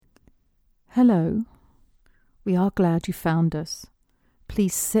Hello. We are glad you found us.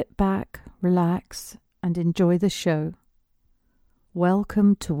 Please sit back, relax, and enjoy the show.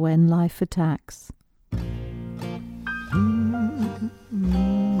 Welcome to When Life Attacks.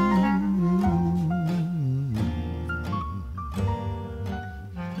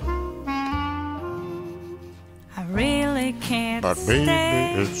 I really can't But stay.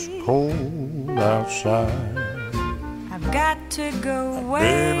 baby, it's cold outside. I've got to go away.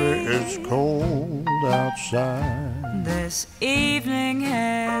 Baby, it's cold outside. This evening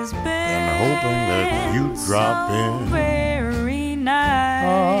has been I'm hoping that you drop so in. very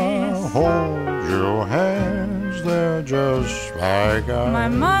I'll nice. hold your hands, they're just like ice. My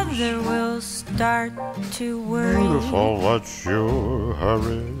mother will start to worry, Beautiful, what's your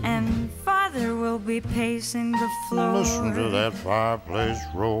hurry? and father will be pacing the floor. Listen to that fireplace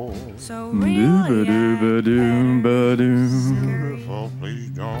roar. So really, I Beautiful, please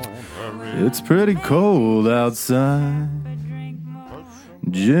don't hurry. It's pretty cold outside. drink more.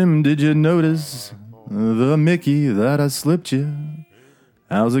 Jim, did you notice the Mickey that I slipped you?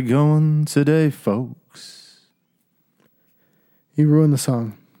 How's it going today, folks? You ruined the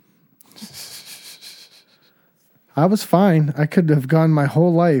song. I was fine. I could have gone my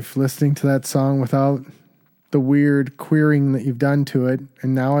whole life listening to that song without the weird queering that you've done to it.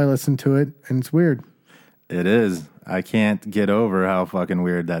 And now I listen to it and it's weird. It is. I can't get over how fucking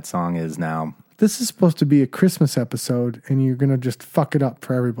weird that song is now. This is supposed to be a Christmas episode and you're going to just fuck it up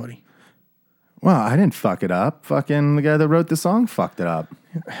for everybody. Well, I didn't fuck it up. Fucking the guy that wrote the song fucked it up.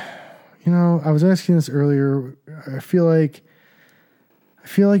 You know, I was asking this earlier. I feel like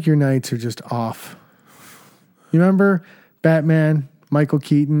your nights are just off. You remember Batman, Michael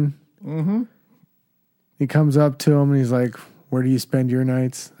Keaton? Mm-hmm. He comes up to him and he's like, "Where do you spend your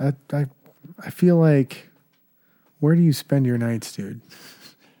nights?" I feel like, where do you spend your nights, dude?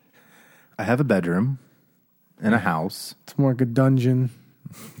 I have a bedroom and a house. It's more like a dungeon.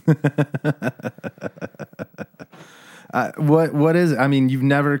 What is it? I mean, you've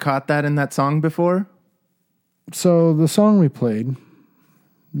never caught that in that song before? So the song we played,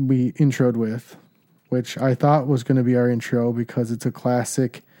 we introed with, which I thought was going to be our intro because it's a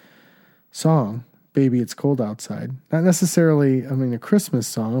classic song, Baby It's Cold Outside. Not necessarily, a Christmas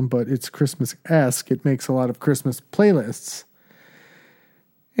song, but it's Christmas-esque. It makes a lot of Christmas playlists.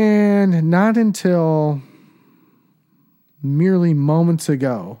 And not until merely moments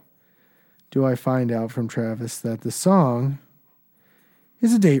ago do I find out from Travis that the song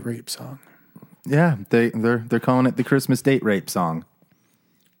is a date rape song. Yeah, they're calling it the Christmas date rape song.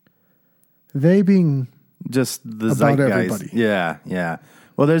 They being Just the about zeitgeist. everybody. Yeah.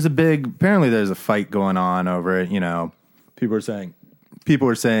 Well, apparently there's a fight going on over it, you know. People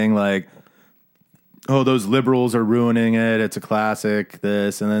are saying like, oh, those liberals are ruining it. It's a classic,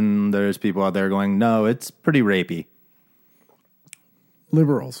 this. And then there's people out there going, no, it's pretty rapey.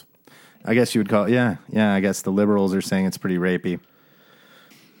 liberals. I guess you would call it, yeah. I guess the liberals are saying it's pretty rapey.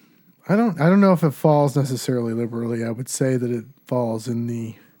 I don't know if it falls necessarily liberally. I would say that it falls in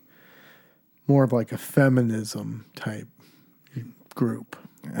the more of like a feminism type group.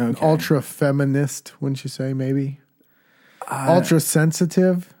 Okay. Ultra feminist, wouldn't you say, maybe? Ultra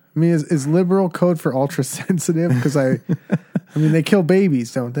sensitive. I mean, is liberal code for ultra sensitive? Because they kill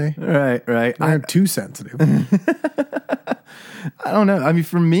babies, don't they? Right. They're too sensitive. I don't know. I mean,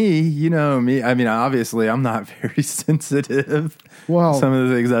 for me, you know me. I mean, obviously, I'm not very sensitive. Well, some of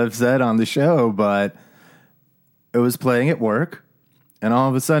the things I've said on the show, but it was playing at work, and all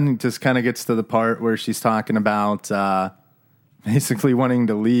of a sudden, it just kind of gets to the part where she's talking about basically wanting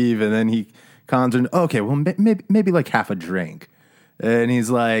to leave, and then he cons her. Okay, well, maybe like half a drink, and he's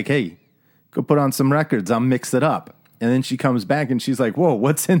like, "Hey, go put on some records. I'll mix it up." And then she comes back, and she's like, "Whoa,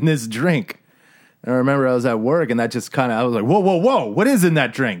 what's in this drink?" And I remember I was at work, and that just I was like, whoa, what is in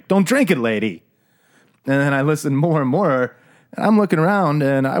that drink? Don't drink it, lady. And then I listened more and more, and I'm looking around,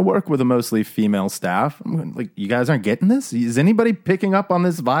 and I work with a mostly female staff. I'm like, you guys aren't getting this? Is anybody picking up on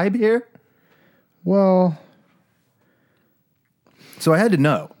this vibe here? well, So I had to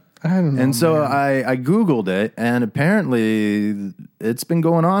know. I don't know. And so man. I Googled it, and apparently it's been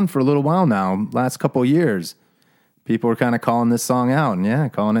going on for a little while now, last couple of years. People are kind of calling this song out,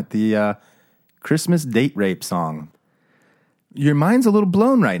 and calling it the Christmas date rape song. Your mind's a little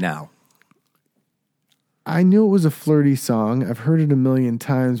blown right now. I knew it was a flirty song. I've heard it a million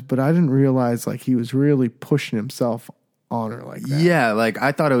times, but I didn't realize like he was really pushing himself on her like that. Yeah, like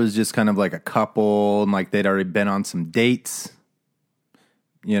I thought it was just kind of like a couple, and like they'd already been on some dates.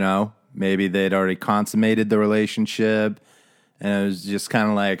 You know, maybe they'd already consummated the relationship, and it was just kind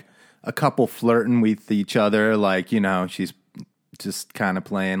of like a couple flirting with each other. Like, you know, she's just kind of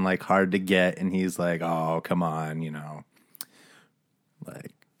playing like hard to get, and he's like, "Oh, come on,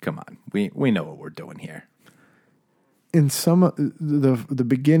 like, come on, we know what we're doing here." In some the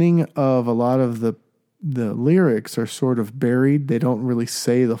beginning of a lot of the lyrics are sort of buried. They don't really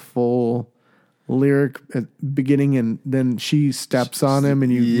say the full lyric at beginning, and then she steps on him,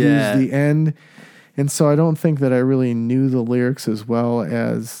 and you lose the end. And so I don't think that I really knew the lyrics as well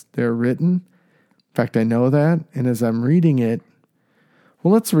as they're written. In fact, I know that, and as I'm reading it,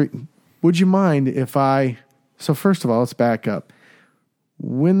 well, let's read. Would you mind if I? So first of all, let's back up.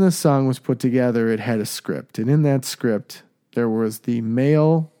 When the song was put together, it had a script. And in that script, there was the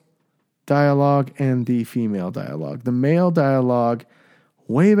male dialogue and the female dialogue. The male dialogue,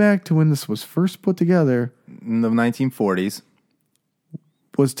 way back to when this was first put together, in the 1940s,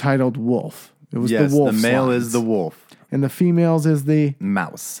 was titled Wolf. It was yes, the wolf. The male lines. is the wolf. And the females is the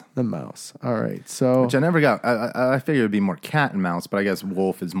mouse. The mouse. All right. So, which I never got. I figured it'd be more cat and mouse, but I guess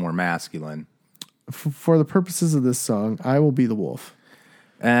wolf is more masculine. For the purposes of this song, I will be the wolf.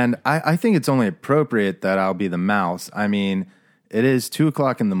 And I think it's only appropriate that I'll be the mouse. I mean, it is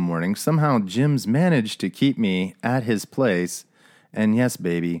 2:00 in the morning. Somehow Jim's managed to keep me at his place. And yes,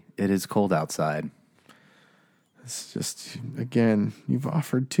 baby, it is cold outside. It's just, again, you've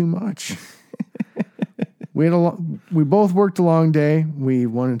offered too much. We both worked a long day. We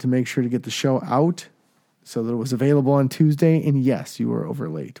wanted to make sure to get the show out so that it was available on Tuesday. And yes, you were over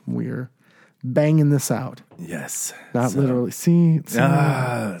late. We're banging this out. Yes. Not literally. See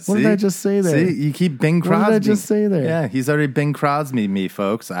what did I just say there? See, you keep Bing Crosby. What did I just say there? Yeah, he's already Bing Crosby me,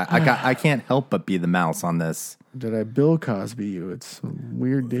 folks. I can't help but be the mouse on this. Did I Bill Cosby you? It's a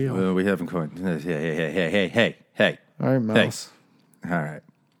weird deal. We haven't quite. Hey. All right, mouse. Hey. All right.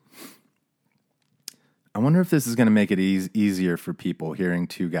 I wonder if this is going to make it easier for people hearing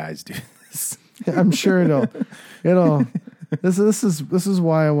two guys do this. I'm sure it'll. This is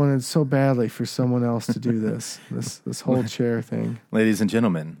why I wanted so badly for someone else to do this whole chair thing. Ladies and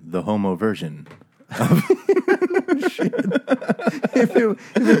gentlemen, the homo version. If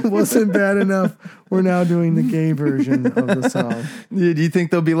it wasn't bad enough, we're now doing the gay version of the song. Do you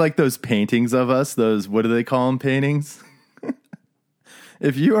think there'll be like those paintings of us? Those, what do they call them, paintings?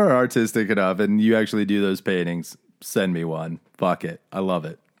 If you are artistic enough and you actually do those paintings, send me one. Fuck it. I love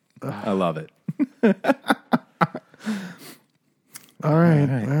it. I love it. All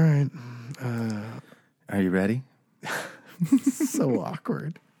right. Are you ready? So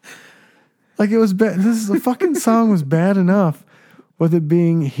awkward. Like it was bad. The fucking song was bad enough with it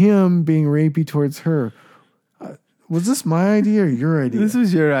being him being rapey towards her. Was this my idea or your idea? This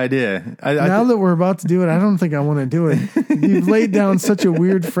was your idea. Now that we're about to do it, I don't think I want to do it. You've laid down such a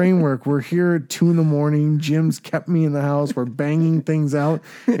weird framework. We're here at 2 a.m. Jim's kept me in the house. We're banging things out.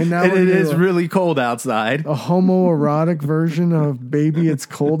 And now it is really cold outside. A homoerotic version of Baby It's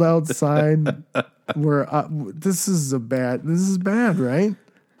Cold Outside. Where this is bad, right?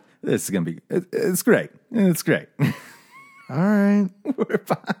 This is going to be, it's great. It's great. All right. We're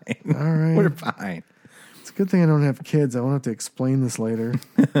fine. All right. We're fine. It's a good thing I don't have kids. I won't have to explain this later.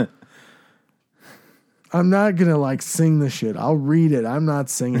 I'm not going to sing the shit. I'll read it. I'm not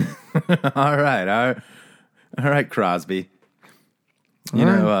singing. All right, Crosby.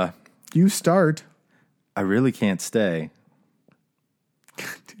 You start. I really can't stay.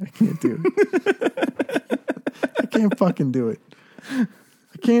 I can't do it. I can't fucking do it.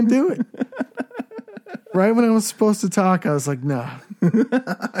 I can't do it. Right when I was supposed to talk, I was like, nah.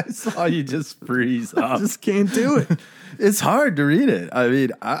 I saw you just freeze up. I just can't do it. It's hard to read it. I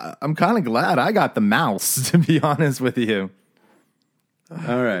mean, I'm kind of glad I got the mouse, to be honest with you.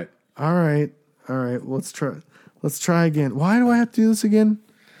 All right. Let's try again. Why do I have to do this again?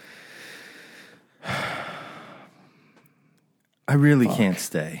 I really can't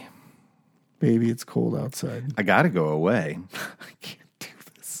stay. Baby, it's cold outside. I got to go away. I can't do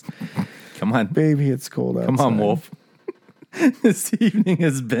this. Come on. Baby, it's cold outside. Come on, Wolf. This evening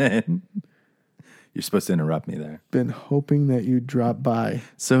has been... You're supposed to interrupt me there. Been hoping that you'd drop by.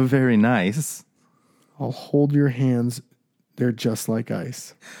 So very nice. I'll hold your hands. They're just like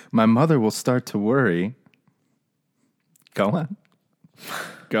ice. My mother will start to worry. Go on.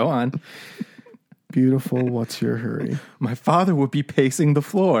 Go on. Beautiful, what's your hurry? My father would be pacing the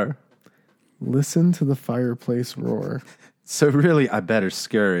floor. Listen to the fireplace roar. So really, I better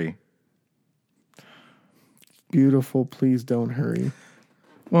scurry. Beautiful, please don't hurry.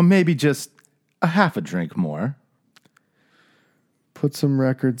 Well, maybe just a half a drink more. Put some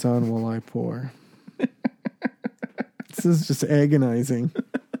records on while I pour. This is just agonizing.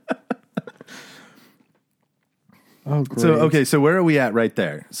 Oh, great. So where are we at right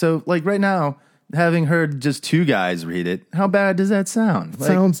there? So, right now, having heard just two guys read it, how bad does that sound? Like,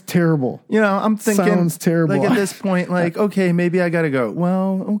 Sounds terrible. you know, I'm thinking, Sounds terrible. Like at this point, like, okay, maybe I got to go.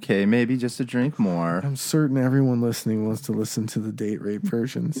 Well, okay, maybe just a drink more. I'm certain everyone listening wants to listen to the date rape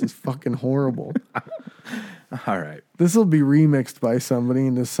version. This is fucking horrible. All right. This will be remixed by somebody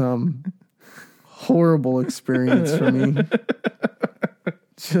into some horrible experience for me.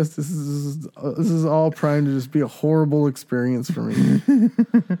 Just this is all primed to just be a horrible experience for me.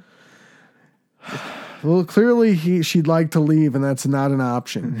 Well, clearly she'd like to leave, and that's not an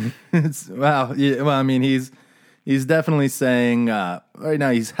option. I mean, he's definitely saying right now.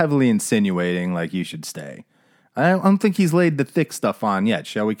 He's heavily insinuating like you should stay. I don't think he's laid the thick stuff on yet.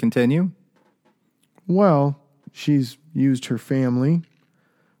 Shall we continue? Well, she's used her family,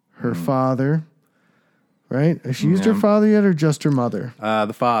 her father, right? Has she used her father yet, or just her mother?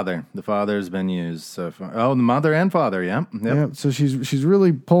 The father. The father's been used so far. Oh, the mother and father. Yep. Yeah. So she's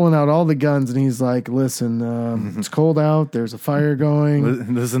really pulling out all the guns, and he's like, "Listen, it's cold out. There's a fire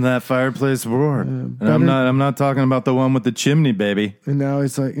going." Listen to that fireplace roar. And I'm not talking about the one with the chimney, baby. And now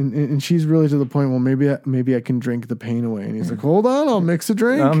it's like, and she's really to the point. Well, maybe I can drink the pain away. And he's like, "Hold on, I'll mix a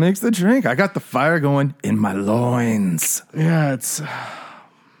drink." I'll mix the drink. I got the fire going in my loins. Yeah, it's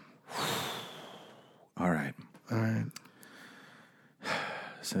All right.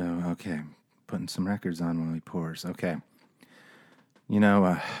 So, okay. Putting some records on while he pours. Okay. You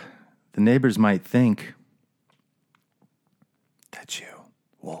know, the neighbors might think that's you,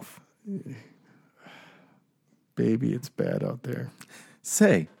 Wolf. Baby, it's bad out there.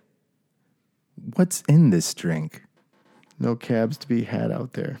 Say, what's in this drink? No cabs to be had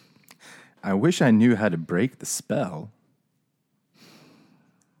out there. I wish I knew how to break the spell.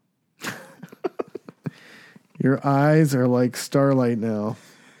 Your eyes are like starlight now.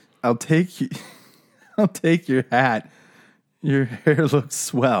 I'll take your hat. Your hair looks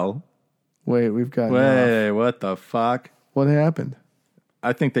swell. Wait, we've got. Wait, what the fuck? What happened?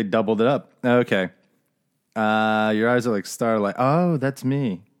 I think they doubled it up. Okay. Your eyes are like starlight. Oh, that's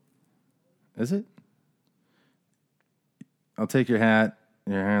me. Is it? I'll take your hat.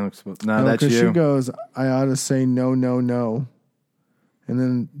 Your hair looks... No, that's you. Because she goes, I ought to say no, no, no. And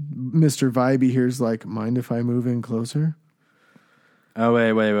then Mr. Vibey here's like, mind if I move in closer? Oh, wait.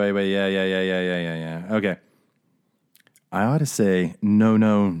 Yeah. Okay. I ought to say no,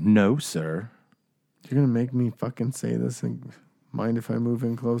 no, no, sir. You're going to make me fucking say this and mind if I move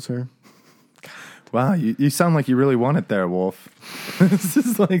in closer? Wow, you sound like you really want it there, Wolf. This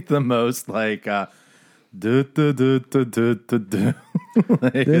is like the most like like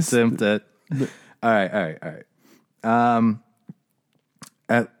attempt at. All right.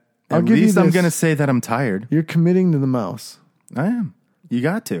 At least I'm going to say that I'm tired. You're committing to the mouse. I am. You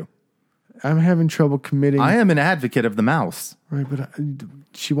got to. I'm having trouble committing. I am an advocate of the mouse. Right, but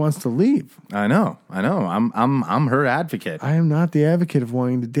she wants to leave. I know. I'm her advocate. I am not the advocate of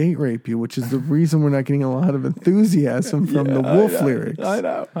wanting to date rape you, which is the reason we're not getting a lot of enthusiasm from the Wolf lyrics. I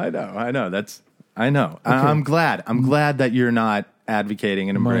know. I know. Okay. I'm glad. I'm glad that you're not advocating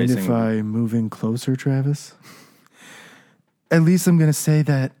and embracing. Mind if I move in closer, Travis? At least I'm going to say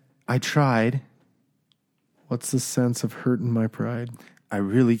that I tried. What's the sense of hurting my pride? I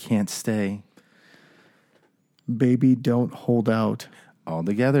really can't stay. Baby, don't hold out. All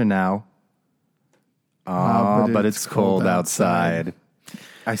together now. But it's cold outside.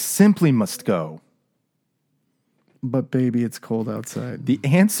 I simply must go. But baby, it's cold outside. The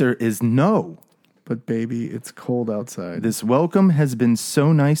answer is no. But baby, it's cold outside. This welcome has been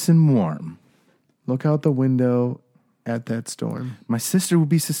so nice and warm. Look out the window at that storm. My sister will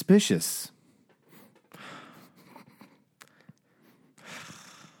be suspicious.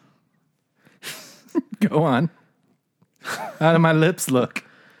 Go on. How do my lips look?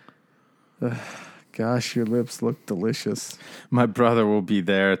 Gosh, your lips look delicious. My brother will be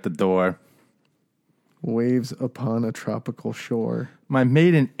there at the door. Waves upon a tropical shore. My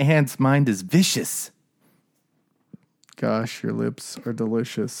maiden aunt's mind is vicious. Gosh, your lips are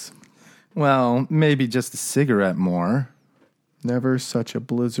delicious. Well, maybe just a cigarette more. Never such a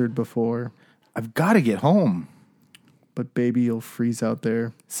blizzard before. I've got to get home. But baby, you'll freeze out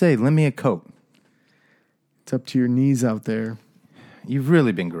there. Say, lend me a coat. It's up to your knees out there. You've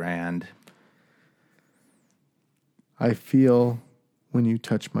really been grand. I feel when you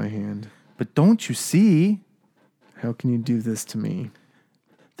touch my hand. But don't you see? How can you do this to me?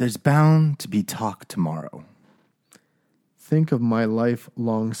 There's bound to be talk tomorrow. Think of my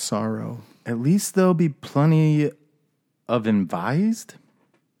lifelong sorrow. At least there'll be plenty of advised?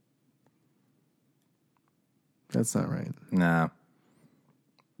 That's not right. Nah.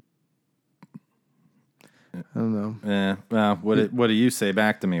 I don't know. Yeah. Well, what do you say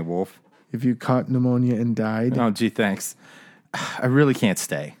back to me, Wolf? if you caught pneumonia and died. Oh, gee, thanks. I really can't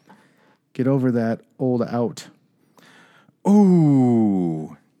stay. Get over that old out.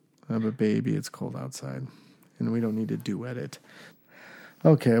 Ooh. But baby, it's cold outside. And we don't need to duet it.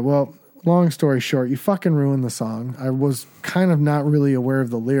 Okay, well, long story short, you fucking ruined the song. I was kind of not really aware of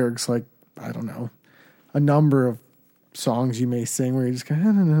the lyrics, like, I don't know, a number of songs you may sing where you just go,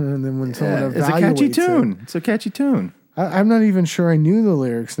 and then when someone evaluates it's a catchy tune. It's a catchy tune. I'm not even sure I knew the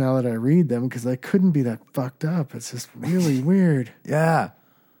lyrics now that I read them because I couldn't be that fucked up. It's just really weird. Yeah.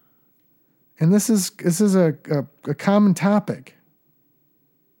 And this is a common topic.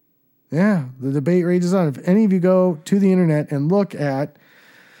 Yeah, the debate rages on. If any of you go to the internet and look at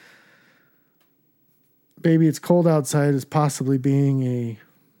Baby It's Cold Outside as possibly being a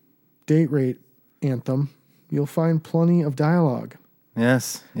date rape anthem, you'll find plenty of dialogue.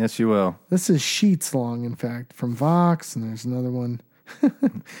 Yes, you will. This is sheets long, in fact, from Vox, and there's another one.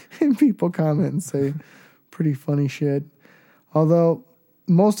 And people comment and say pretty funny shit. Although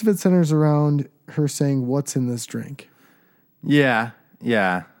most of it centers around her saying, "What's in this drink?" Yeah.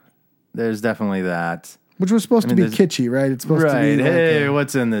 There's definitely that. Which was supposed to be kitschy, right? It's supposed to be like hey,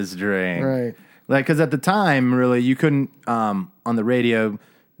 what's in this drink? Right. Like, because at the time, really, you couldn't, on the radio,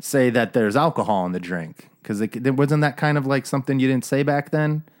 say that there's alcohol in the drink. Because wasn't that kind of like something you didn't say back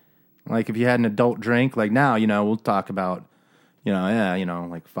then? Like, if you had an adult drink, like now, we'll talk about,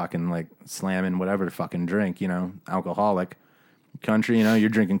 like fucking like slamming whatever the fucking drink, alcoholic country, you're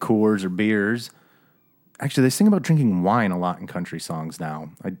drinking Coors or beers. Actually, they sing about drinking wine a lot in country songs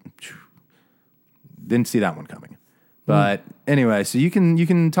now. I didn't see that one coming. But anyway, so you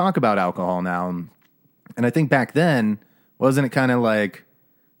can talk about alcohol now. And I think back then, wasn't it kind of like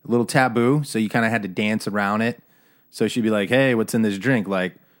a little taboo? So you kind of had to dance around it. So she'd be like, hey, what's in this drink?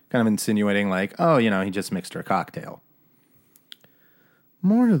 Like, kind of insinuating like, oh, he just mixed her a cocktail.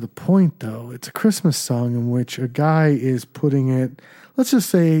 More to the point, though, it's a Christmas song in which a guy is putting it, let's just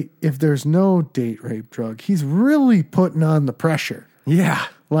say, if there's no date rape drug, he's really putting on the pressure. Yeah.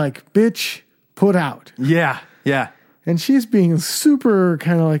 Like, bitch, put out. Yeah. And she's being super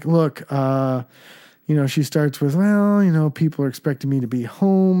kind of like, look, she starts with, well, people are expecting me to be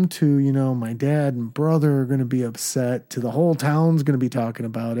home to, my dad and brother are going to be upset, to the whole town's going to be talking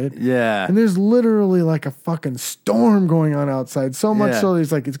about it. Yeah. And there's literally like a fucking storm going on outside. So much so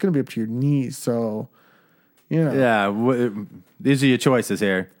there's like, it's going to be up to your knees. So, Yeah. These are your choices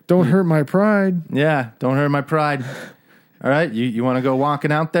here. Don't hurt my pride. Yeah. Don't hurt my pride. All right. You want to go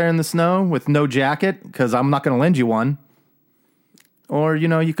walking out there in the snow with no jacket? Because I'm not going to lend you one. Or,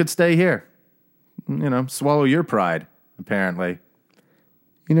 you could stay here. Swallow your pride, apparently.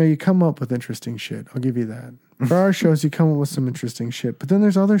 You come up with interesting shit. I'll give you that. For our shows, you come up with some interesting shit. But then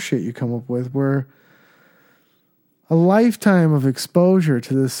there's other shit you come up with where a lifetime of exposure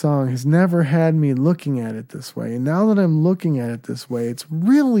to this song has never had me looking at it this way. And now that I'm looking at it this way, it's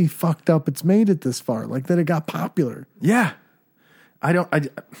really fucked up. It's made it this far. Like that it got popular. Yeah. Back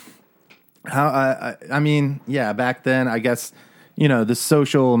then, I guess... the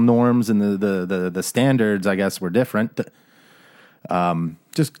social norms and the standards, I guess, were different.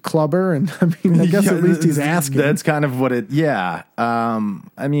 Just clubber, and I guess at least he's asking. That's kind of what it. Yeah.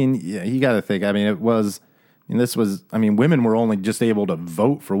 You got to think. Women were only just able to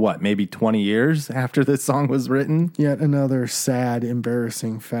vote for what, maybe 20 years after this song was written. Yet another sad,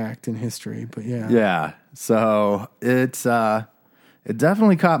 embarrassing fact in history. But yeah. Yeah. So it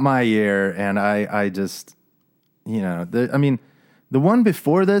definitely caught my ear, and I just, the one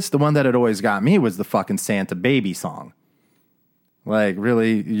before this, the one that had always got me was the fucking Santa Baby song. Like,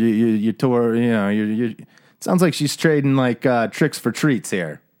 really, you tore, it sounds like she's trading like tricks for treats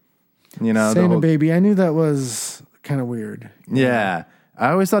here. Santa Baby, I knew that was kind of weird. Yeah.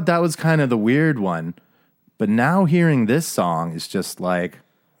 I always thought that was kind of the weird one. But now hearing this song is just like,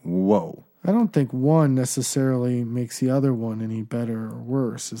 whoa. I don't think one necessarily makes the other one any better or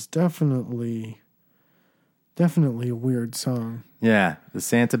worse. It's definitely a weird song. Yeah, the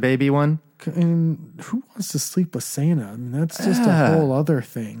Santa Baby one. And who wants to sleep with Santa? That's just a whole other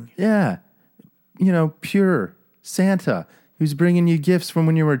thing. Yeah. Pure Santa who's bringing you gifts from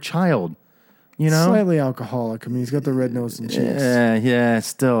when you were a child. Slightly alcoholic. He's got the red nose and cheeks. Yeah,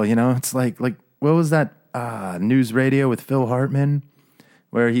 still, it's like what was that news radio with Phil Hartman?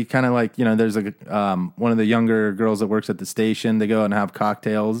 Where he kind of like, there's one of the younger girls that works at the station. They go out and have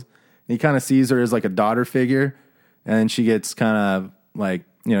cocktails. And he kind of sees her as like a daughter figure. And she gets kind of like,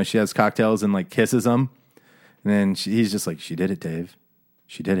 she has cocktails and like kisses him. And then he's just like, she did it, Dave.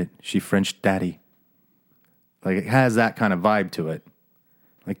 She did it. She Frenched daddy. Like it has that kind of vibe to it.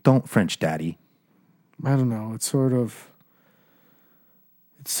 Like, don't French daddy. I don't know. It's sort of,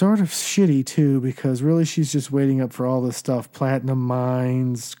 it's sort of shitty too, because really she's just waiting up for all this stuff. Platinum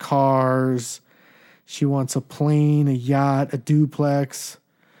mines, cars. She wants a plane, a yacht, a duplex.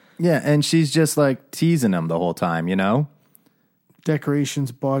 Yeah, and she's just like teasing him the whole time, you know?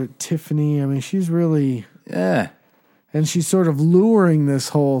 Decorations bought at Tiffany. I mean, she's really... Yeah. And she's sort of luring this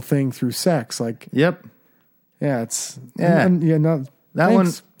whole thing through sex. Like, Yep. yeah, it's... Yeah. No, That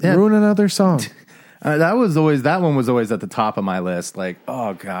thanks. one... Yeah. Ruin another song. That one was always at the top of my list. Like,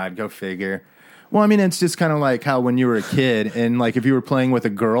 oh God, go figure. Well, I mean, it's just kind of like how when you were a kid and like if you were playing with a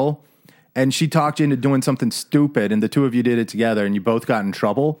girl and she talked you into doing something stupid and the two of you did it together and you both got in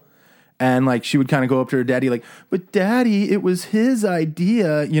trouble. And like she would kind of go up to her daddy like, but daddy, it was his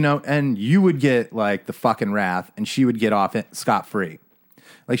idea, you know, and you would get like the fucking wrath and she would get off it scot-free.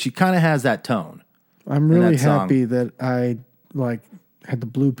 Like she kind of has that tone. I'm really that song. happy that I like had the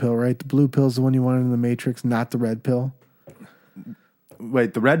blue pill, right? The blue pill's the one you wanted in the Matrix, not the red pill.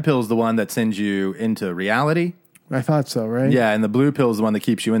 Wait, the red pill is the one that sends you into reality? I thought so, right? Yeah, and the blue pill is the one that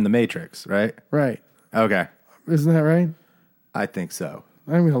keeps you in the Matrix, right? Right. Okay. Isn't that right? I think so.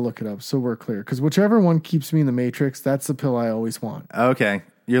 I'm going to look it up so we're clear. Because whichever one keeps me in the Matrix, that's the pill I always want. Okay.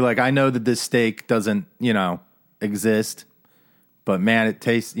 You're like, I know that this steak doesn't, you know, exist, but man, it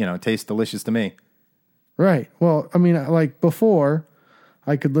tastes delicious to me. Right. Well, I mean, like before,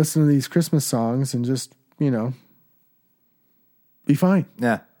 I could listen to these Christmas songs and just, you know, be fine.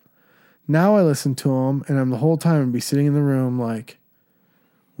 Yeah. Now I listen to them and I'm the whole time be sitting in the room like,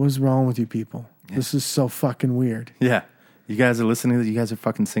 what's wrong with you people? Yeah. This is so fucking weird. Yeah. You guys are listening to this? You guys are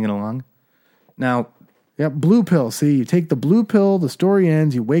fucking singing along? Now. Yep, blue pill. See, you take the blue pill, the story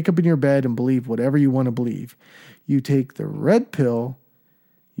ends, you wake up in your bed and believe whatever you want to believe. You take the red pill,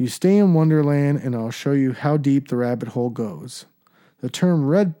 you stay in Wonderland, and I'll show you how deep the rabbit hole goes. The term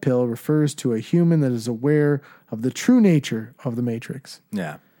red pill refers to a human that is aware of the true nature of the Matrix.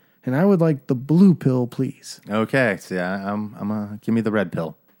 Yeah. And I would like the blue pill, please. Okay. So yeah, give me the red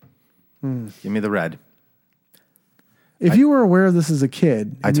pill. Give me the red. If you were aware of this as a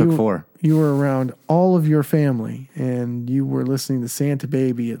kid, I took 4. You were around all of your family, and you were listening to Santa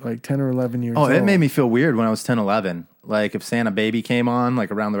Baby at like 10 or 11 years old. Oh, it made me feel weird when I was 10, 11. Like if Santa Baby came on,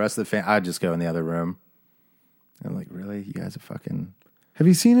 like around the rest of the family, I'd just go in the other room. I'm like, really? You guys are fucking... Have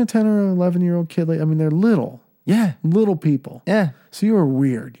you seen a 10 or 11-year-old kid? I mean, they're little. Yeah. Little people. Yeah. So you were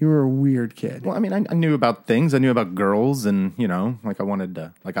weird. You were a weird kid. Well, I mean, I knew about things. I knew about girls, and you know, like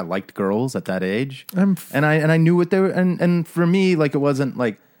I liked girls at that age. And I knew what they were. And for me, like it wasn't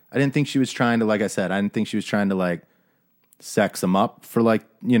like I didn't think she was trying to. Like I said, I didn't think she was trying to like sex them up for like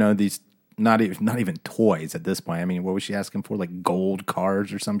these not even toys at this point. I mean, what was she asking for? Like gold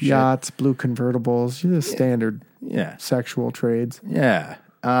cars or some shit? Yachts, blue convertibles, standard sexual trades. Yeah.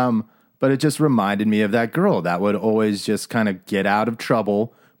 But it just reminded me of that girl that would always just kind of get out of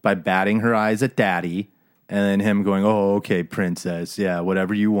trouble by batting her eyes at daddy and then him going, oh, okay, princess. Yeah,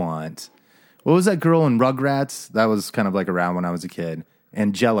 whatever you want. What was that girl in Rugrats? That was kind of like around when I was a kid.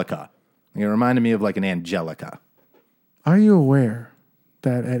 Angelica. It reminded me of like an Angelica. Are you aware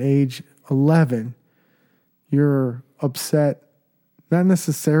that at age 11, you're upset not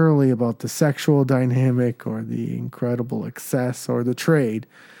necessarily about the sexual dynamic or the incredible excess or the trade,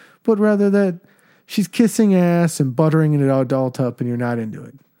 but rather that she's kissing ass and buttering an adult up and you're not into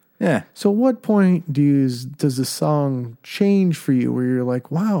it? Yeah. So what point does the song change for you where you're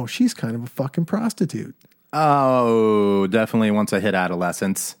like, wow, she's kind of a fucking prostitute? Oh, definitely once I hit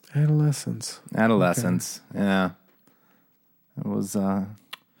adolescence. Adolescence. Okay. Yeah. It was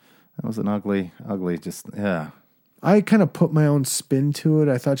an ugly, just, yeah. I kind of put my own spin to it.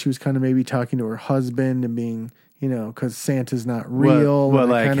 I thought she was kind of maybe talking to her husband and being, because Santa's not real. Well,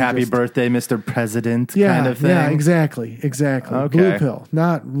 like happy birthday, Mr. President kind of thing? Yeah, exactly. Okay. Blue pill,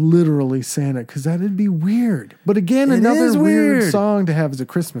 not literally Santa, because that'd be weird. But again, another weird song to have as a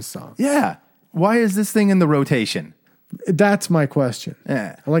Christmas song. Yeah. Why is this thing in the rotation? That's my question.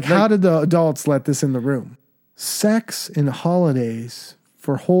 Yeah. Like, how did the adults let this in the room? Sex in holidays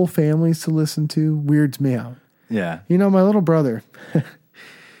for whole families to listen to weirds me out. Yeah. My little brother,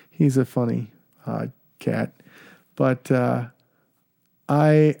 he's a funny cat, but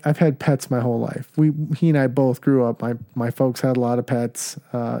I've had pets my whole life. He and I both grew up. My folks had a lot of pets.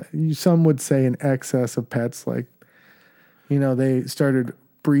 Some would say in excess of pets. Like, they started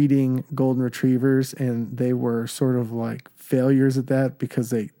breeding golden retrievers, and they were sort of like failures at that because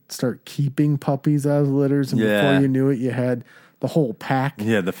they start keeping puppies out of the litters, and before you knew it, you had the whole pack.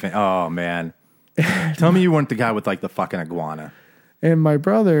 Yeah, oh man. Tell me you weren't the guy with like the fucking iguana. And my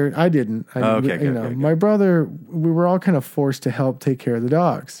brother, I didn't. Okay, good. My brother, we were all kind of forced to help take care of the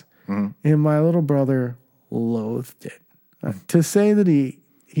dogs. Mm-hmm. And my little brother loathed it. To say that he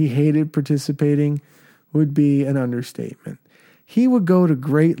he hated participating would be an understatement. He would go to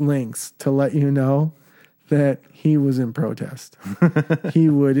great lengths to let you know that he was in protest. He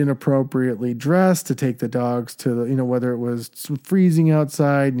would inappropriately dress to take the dogs to the, whether it was freezing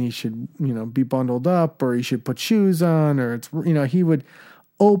outside and he should, be bundled up, or he should put shoes on, or he would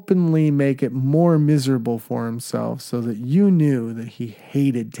openly make it more miserable for himself so that you knew that he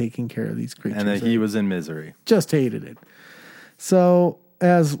hated taking care of these creatures. And that he was in misery. Just hated it. So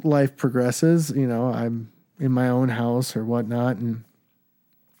as life progresses, I'm in my own house or whatnot, and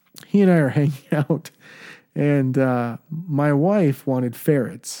he and I are hanging out. And my wife wanted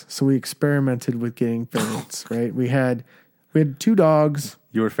ferrets, so we experimented with getting ferrets. Right? We had 2 dogs.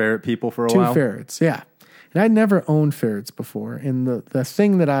 You were ferret people for a 2 while? 2 ferrets, yeah. And I'd never owned ferrets before. And the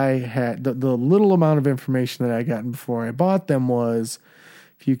thing that I had, the little amount of information that I gotten before I bought them was,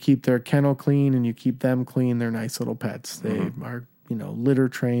 if you keep their kennel clean and you keep them clean, they're nice little pets. They are, litter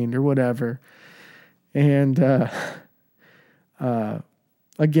trained or whatever. And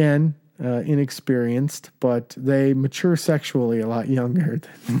again, inexperienced, but they mature sexually a lot younger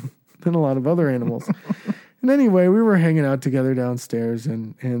than a lot of other animals. And anyway, we were hanging out together downstairs,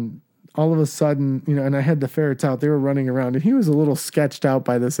 and all of a sudden, and I had the ferrets out. They were running around, and he was a little sketched out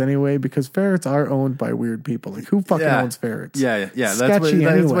by this anyway, because ferrets are owned by weird people. Like, who fucking owns ferrets? Yeah. That's Sketchy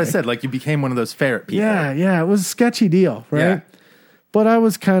what anyway. I said. Like, you became one of those ferret people. Yeah. It was a sketchy deal, right? Yeah. But I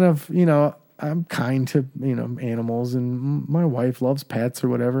was kind of, I'm kind to, animals, and my wife loves pets or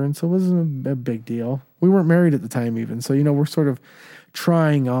whatever. And so it wasn't a big deal. We weren't married at the time even. So, we're sort of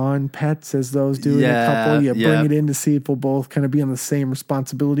trying on pets as those do in a couple. You bring it in to see if we'll both kind of be on the same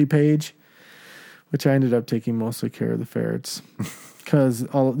responsibility page, which I ended up taking mostly care of the ferrets because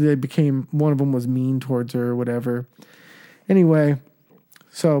one of them was mean towards her or whatever. Anyway,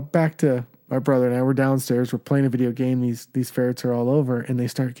 so back to my brother and I were downstairs. We're playing a video game. These ferrets are all over, and they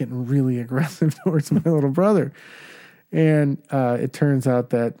start getting really aggressive towards my little brother. And it turns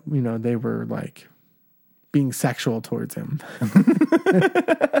out that they were like being sexual towards him,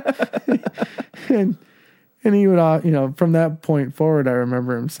 and he would from that point forward, I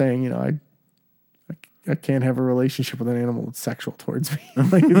remember him saying, I can't have a relationship with an animal that's sexual towards me.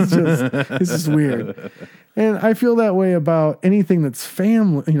 Like, it's just weird. And I feel that way about anything that's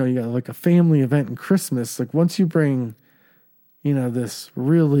family. You got like a family event in Christmas. Like, once you bring, this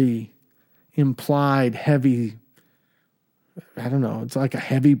really implied heavy, I don't know, it's like a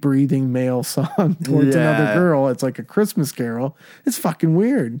heavy breathing male song towards another girl. It's like a Christmas carol. It's fucking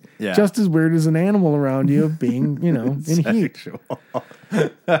weird. Yeah. Just as weird as an animal around you being, in heat.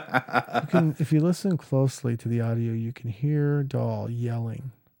 If you listen closely to the audio, you can hear Doll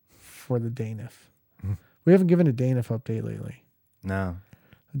yelling for the Danif. We haven't given a Danif update lately. No.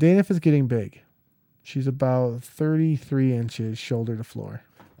 The Danif is getting big. She's about 33 inches shoulder to floor.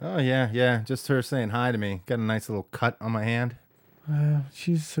 Oh, yeah. Just her saying hi to me. Got a nice little cut on my hand.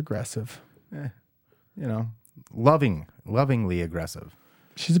 She's aggressive. Lovingly aggressive.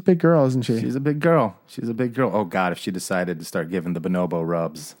 She's a big girl, isn't she? She's a big girl. Oh, God, if she decided to start giving the bonobo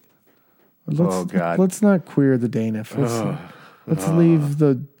rubs. God. Let's not queer the Danif. Let's leave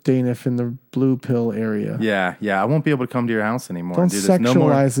the Danif in the blue pill area. Yeah. I won't be able to come to your house anymore. Don't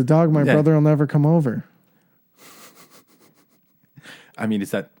sexualize the dog. My brother will never come over. I mean,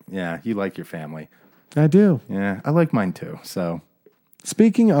 you like your family. I do. Yeah, I like mine too. So,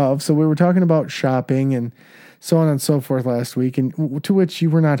 speaking of, we were talking about shopping and so on and so forth last week, and to which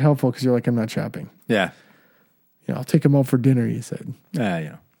you were not helpful because you're like, I'm not shopping. Yeah. I'll take him out for dinner, you said.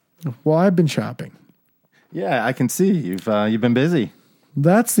 Yeah. Well, I've been shopping. Yeah, I can see you've been busy.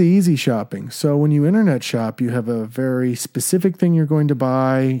 That's the easy shopping. So when you internet shop, you have a very specific thing you're going to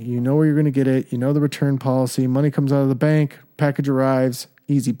buy. You know where you're going to get it. You know the return policy. Money comes out of the bank. Package arrives.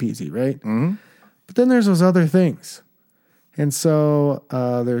 Easy peasy, right? Mm-hmm. But then there's those other things. And so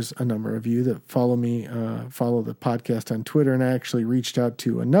there's a number of you that follow me, follow the podcast on Twitter. And I actually reached out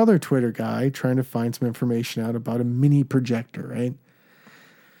to another Twitter guy trying to find some information out about a mini projector, right?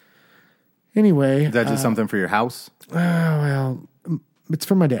 Anyway. Is that just something for your house? Well, it's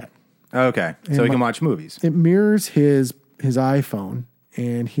for my dad. Okay. So he can watch movies. It mirrors his iPhone,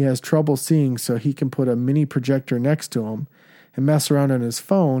 and he has trouble seeing, so he can put a mini projector next to him and mess around on his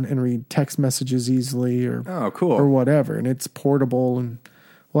phone and read text messages easily or cool. or whatever. And it's portable, and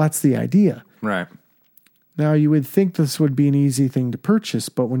well, that's the idea. Right. Now, you would think this would be an easy thing to purchase,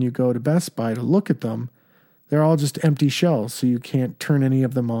 but when you go to Best Buy to look at them, they're all just empty shells, so you can't turn any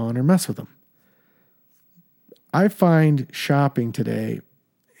of them on or mess with them. I find shopping today,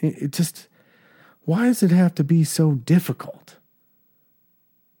 it just, why does it have to be so difficult?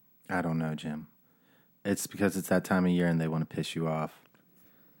 I don't know, Jim. It's because it's that time of year and they want to piss you off.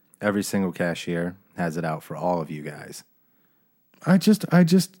 every single cashier has it out for all of you guys. I just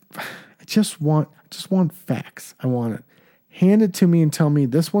want facts. I want it. Hand it to me and tell me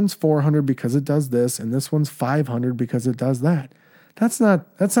this one's 400 because it does this, and this one's 500 because it does that. That's not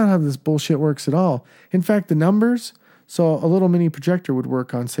how this bullshit works at all. In fact, the numbers, so a little mini projector would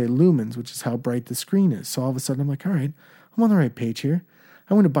work on, say, lumens, which is how bright the screen is. So all of a sudden I'm like, all right, I'm on the right page here.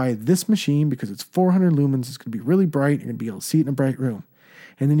 I'm going to buy this machine because it's 400 lumens. It's going to be really bright. You're going to be able to see it in a bright room.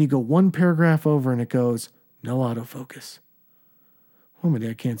 And then you go one paragraph over and it goes, no autofocus. Well, but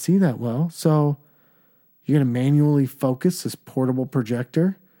I can't see that well. So you're going to manually focus this portable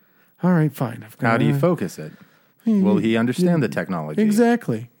projector? All right, fine. How do you focus it? Will he understand the technology?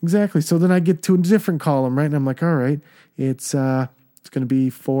 Exactly. So then I get to a different column, right? And I'm like, all right, it's going to be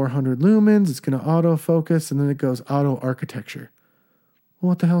 400 lumens. It's going to autofocus. And then it goes auto architecture. Well,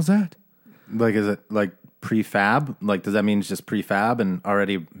 what the hell is that? Like, is it like prefab? Like, does that mean it's just prefab and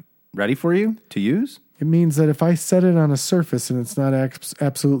already ready for you to use? It means that if I set it on a surface and it's not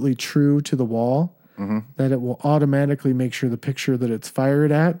absolutely true to the wall, that it will automatically make sure the picture that it's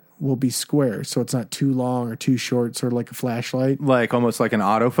fired at will be square. So it's not too long or too short, sort of like a flashlight. Like almost like an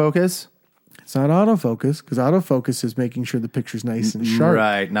autofocus? It's not autofocus, because autofocus is making sure the picture's nice and sharp.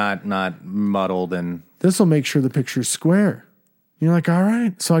 Right, not muddled and... This will make sure the picture's square. You're like, all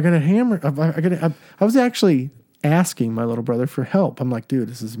right. So I got a hammer. I was actually asking my little brother for help. I'm like, dude,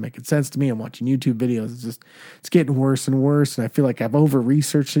 this isn't making sense to me. I'm watching YouTube videos. It's getting worse and worse. And I feel like I've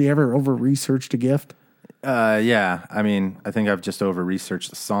over-researched. Have you ever over-researched a gift? Yeah. I mean, I think I've just over-researched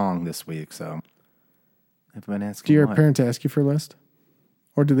the song this week, so I've been asking. Do your parents ask you for a list?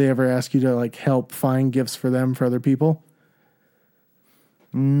 Or do they ever ask you to like help find gifts for them, for other people?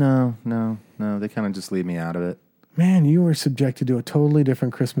 No. They kind of just leave me out of it. Man, you were subjected to a totally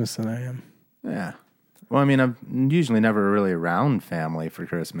different Christmas than I am. Yeah. Well, I mean, I'm usually never really around family for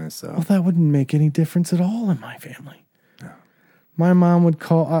Christmas, so... Well, that wouldn't make any difference at all in my family. No. My mom would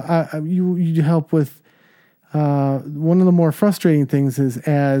call... you help with... one of the more frustrating things is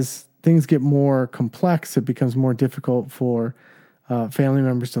as things get more complex, it becomes more difficult for family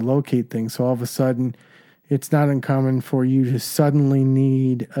members to locate things. So all of a sudden, it's not uncommon for you to suddenly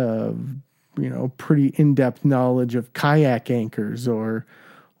need... pretty in-depth knowledge of kayak anchors, or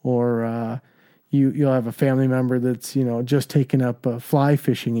you'll have a family member that's just taken up fly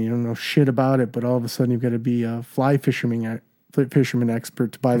fishing and you don't know shit about it, but all of a sudden you've got to be a fly fisherman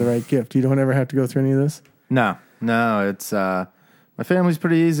expert to buy the right gift. You don't ever have to go through any of this. No, it's my family's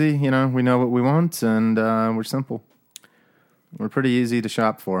pretty easy. We know what we want, and we're simple. We're pretty easy to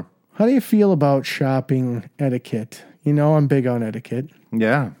shop for. How do you feel about shopping etiquette? I'm big on etiquette.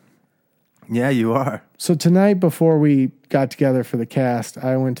 Yeah, you are. So tonight, before we got together for the cast,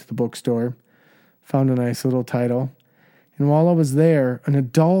 I went to the bookstore, found a nice little title, and while I was there, an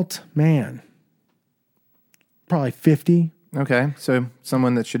adult man, probably 50. Okay, so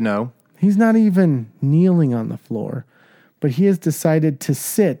someone that should know. He's not even kneeling on the floor, but he has decided to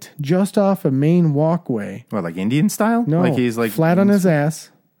sit just off a main walkway. What, like Indian style? No, like he's like flat on his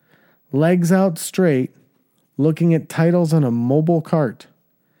ass, legs out straight, looking at titles on a mobile cart.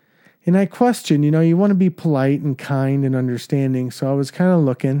 And I question, you want to be polite and kind and understanding. So I was kind of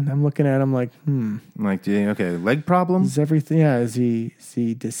looking. I'm looking at him like, Like, okay, leg problem? Is everything? Yeah, is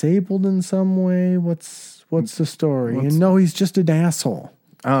he disabled in some way? What's the story? And no, he's just an asshole.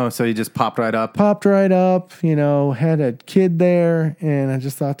 Oh, so he just popped right up? Popped right up, had a kid there. And I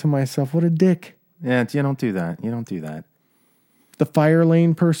just thought to myself, what a dick. Yeah, you don't do that. The fire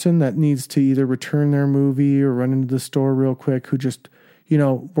lane person that needs to either return their movie or run into the store real quick, who just...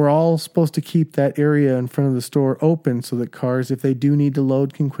 we're all supposed to keep that area in front of the store open so that cars, if they do need to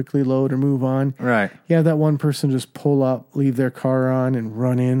load, can quickly load or move on. Right. Yeah, that one person just pull up, leave their car on, and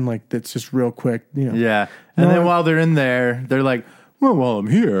run in. Like, that's just real quick. Yeah. And then while they're in there, they're like, well, while I'm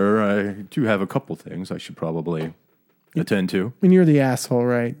here, I do have a couple things I should probably attend to. And you're the asshole,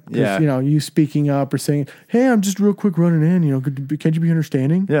 right? Yeah. You speaking up or saying, hey, I'm just real quick running in. Can't you be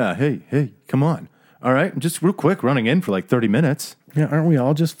understanding? Yeah. Hey, come on. All right. I'm just real quick running in for like 30 minutes. Yeah, aren't we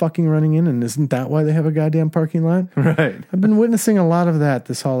all just fucking running in? And isn't that why they have a goddamn parking lot? Right. I've been witnessing a lot of that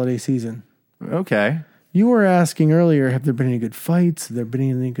this holiday season. Okay. You were asking earlier, have there been any good fights? Have there been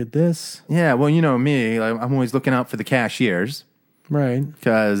anything good this? Yeah, well, me, I'm always looking out for the cashiers. Right.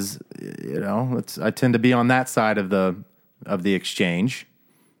 Because, I tend to be on that side of the exchange.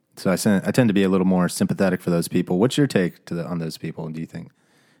 So I tend to be a little more sympathetic for those people. What's your take on those people, do you think?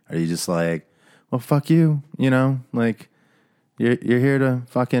 Are you just like, well, fuck you, like... You're here to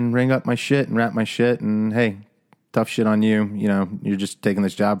fucking ring up my shit and wrap my shit, and hey, tough shit on you. You're just taking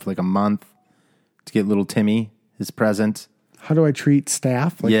this job for like a month to get little Timmy his present. how do I treat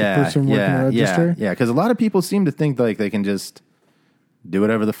staff? Like the person working the register? Yeah, because a lot of people seem to think like they can just do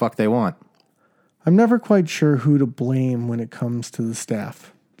whatever the fuck they want. I'm never quite sure who to blame when it comes to the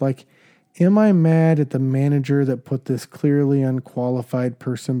staff. Like, am I mad at the manager that put this clearly unqualified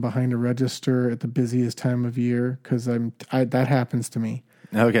person behind a register at the busiest time of year? Because that happens to me.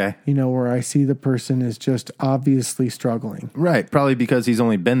 Okay. You know, where I see the person is just obviously struggling. Right. Probably because he's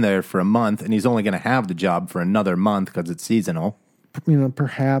only been there for a month and he's only going to have the job for another month because it's seasonal. You know,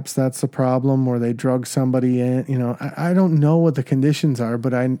 perhaps that's the problem, or they drug somebody in. You know, I don't know what the conditions are,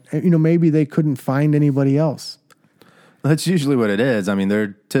 but maybe they couldn't find anybody else. That's usually what it is. I mean,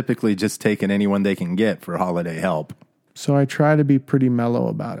 they're typically just taking anyone they can get for holiday help. So I try to be pretty mellow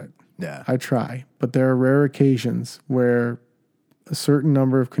about it. Yeah. I try. But there are rare occasions where a certain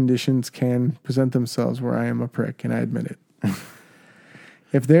number of conditions can present themselves where I am a prick, and I admit it.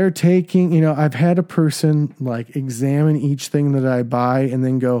 If they're taking, I've had a person like examine each thing that I buy and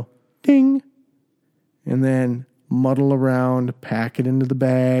then go ding, and then muddle around, pack it into the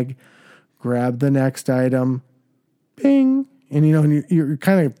bag, grab the next item, bing. And, you're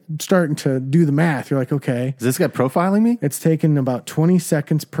kind of starting to do the math. You're like, okay. Is this guy profiling me? It's taken about 20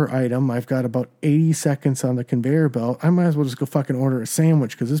 seconds per item. I've got about 80 seconds on the conveyor belt. I might as well just go fucking order a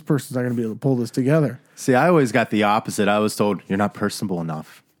sandwich because this person's not going to be able to pull this together. See, I always got the opposite. I was told, you're not personable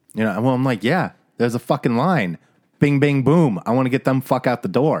enough. Well, I'm like, yeah, there's a fucking line. Bing, bing, boom. I want to get them fuck out the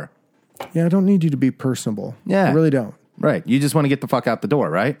door. Yeah, I don't need you to be personable. Yeah. I really don't. Right. You just want to get the fuck out the door,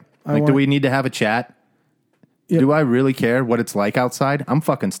 right? Do we need to have a chat? Yep. Do I really care what it's like outside? I'm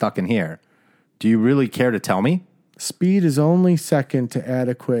fucking stuck in here. Do you really care to tell me? Speed is only second to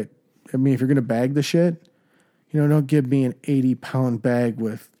adequate. I mean, if you're going to bag the shit, don't give me an 80-pound bag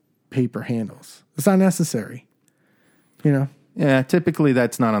with paper handles. It's not necessary. Yeah, typically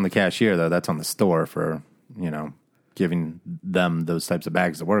that's not on the cashier, though. That's on the store for, giving them those types of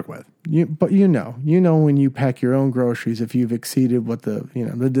bags to work with. But when you pack your own groceries, if you've exceeded what the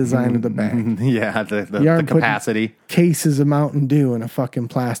design of the bag. Yeah, the capacity. Cases of Mountain Dew in a fucking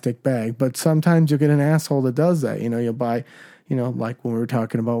plastic bag. But sometimes you'll get an asshole that does that. You'll buy, like when we were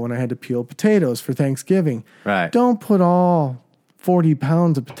talking about when I had to peel potatoes for Thanksgiving. Right. Don't put all 40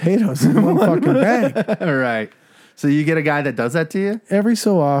 pounds of potatoes in one fucking bag. Right. So you get a guy that does that to you? Every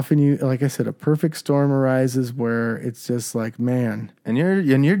so often, like I said, a perfect storm arises where it's just like, man. And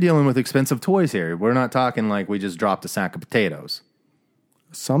you're dealing with expensive toys here. We're not talking like we just dropped a sack of potatoes.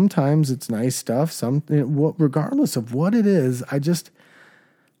 Sometimes it's nice stuff. Regardless of what it is,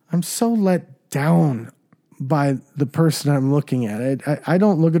 I'm so let down by the person I'm looking at. I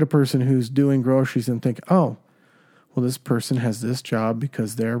don't look at a person who's doing groceries and think, oh, well, this person has this job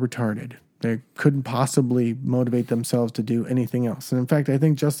because they're retarded. They couldn't possibly motivate themselves to do anything else. And in fact, I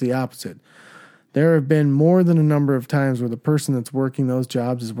think just the opposite. There have been more than a number of times where the person that's working those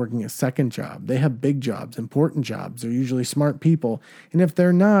jobs is working a second job. They have big jobs, important jobs. They're usually smart people. And if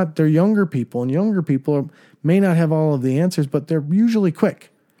they're not, they're younger people. And younger people may not have all of the answers, but they're usually quick.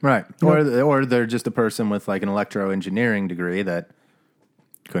 Right. Or they're just a person with like an electro-engineering degree that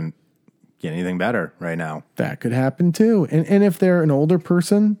couldn't get anything better right now. That could happen too. And if they're an older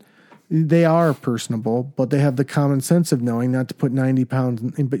person, they are personable, but they have the common sense of knowing not to put 90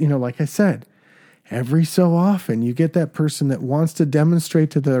 pounds in. But, like I said, every so often you get that person that wants to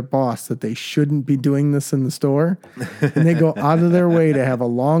demonstrate to their boss that they shouldn't be doing this in the store. And they go out of their way to have a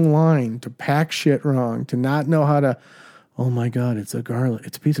long line, to pack shit wrong, to not know how to, oh my God, it's a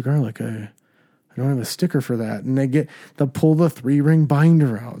piece of garlic. I don't have a sticker for that. And they'll pull the 3-ring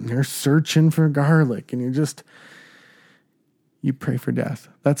binder out and they're searching for garlic. And you pray for death.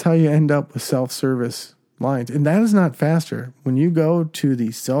 That's how you end up with self-service lines. And that is not faster. When you go to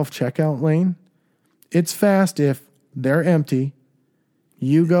the self-checkout lane, it's fast if they're empty.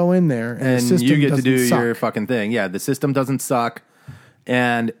 You go in there and the system you get to do suck. your fucking thing. Yeah, the system doesn't suck.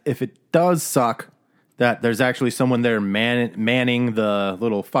 And if it does suck, that there's actually someone there manning the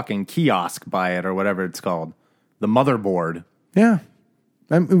little fucking kiosk by it or whatever it's called. The motherboard. Yeah.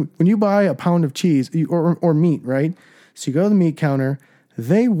 When you buy a pound of cheese or meat, right? So you go to the meat counter,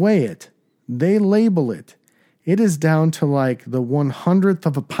 they weigh it, they label it. It is down to like the 100th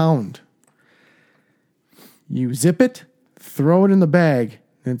of a pound. You zip it, throw it in the bag,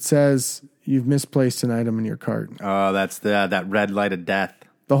 and it says you've misplaced an item in your cart. Oh, that's that red light of death.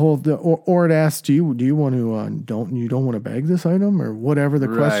 Or it asks, do you want to don't want to bag this item or whatever the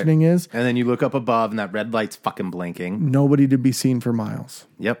questioning is. And then you look up above and that red light's fucking blinking. Nobody to be seen for miles.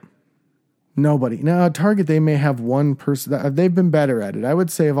 Yep. Nobody. Now, at Target, they may have one person. They've been better at it. I would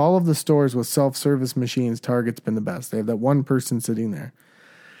say of all of the stores with self-service machines, Target's been the best. They have that one person sitting there.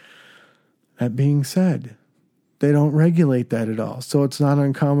 That being said, They don't regulate that at all. So it's not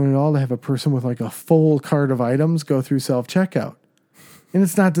uncommon at all to have a person with like a full cart of items go through self-checkout. And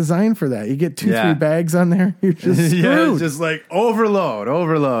it's not designed for that. You get 2-3 bags on there, you're just screwed. Yeah, it's just like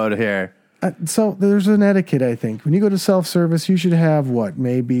overload here. So there's an etiquette, I think. When you go to self-service, you should have what,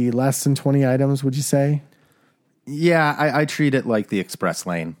 maybe less than 20 items, would you say? Yeah, I treat it like the express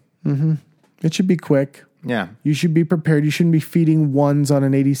lane. It should be quick. Yeah. You should be prepared. You shouldn't be feeding ones on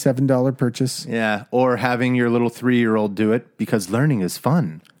an $87 purchase. Yeah, or having your little 3-year-old do it because learning is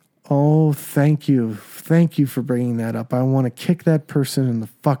fun. Oh, thank you. Thank you for bringing that up. I want to kick that person in the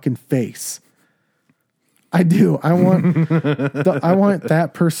fucking face. I do. I want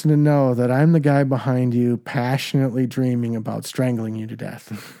that person to know that I'm the guy behind you passionately dreaming about strangling you to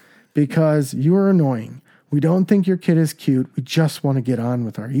death because you are annoying. We don't think your kid is cute. We just want to get on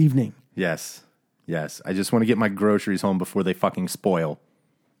with our evening. Yes. I just want to get my groceries home before they fucking spoil.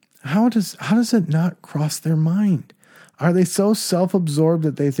 How does it not cross their mind? Are they so self-absorbed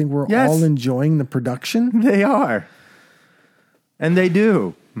that they think we're all enjoying the production? They are. And they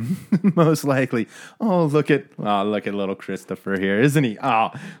do. Most likely. Oh, look at little Christopher here, isn't he?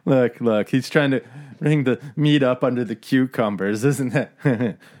 Oh, look. He's trying to bring the meat up under the cucumbers, isn't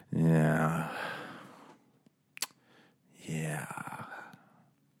it? Yeah.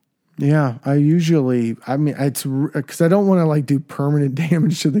 Yeah, it's because I don't want to like do permanent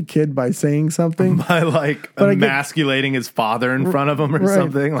damage to the kid by saying something. By like emasculating his father in front of him or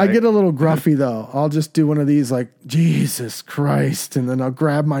something. I get a little gruffy though. I'll just do one of these like, Jesus Christ, and then I'll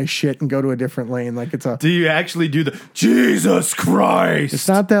grab my shit and go to a different lane. Like it's a. Do you actually do the Jesus Christ? It's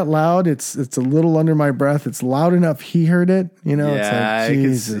not that loud. It's a little under my breath. It's loud enough he heard it. You know, it's like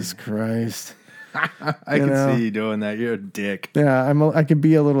Jesus Christ. I can see you doing that. You're a dick. Yeah, I could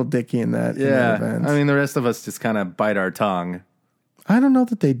be a little dicky in that. Yeah, in that event. I mean, the rest of us just kind of bite our tongue. I don't know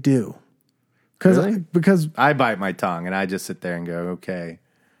that they do, because I bite my tongue and I just sit there and go, okay,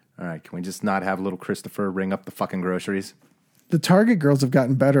 all right, can we just not have little Christopher ring up the fucking groceries? The Target girls have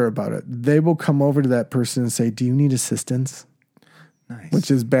gotten better about it. They will come over to that person and say, "Do you need assistance?" Nice.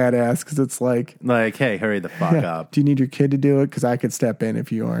 Which is badass because it's like, hey, hurry the fuck up. Do you need your kid to do it? Because I could step in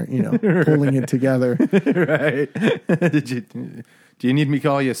if you aren't, pulling it together. Right. Do you need me to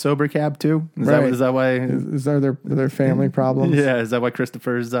call you a sober cab too? Is that why? Are there family problems? Yeah. Is that why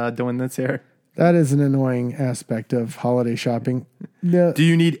Christopher's doing this here? That is an annoying aspect of holiday shopping. Do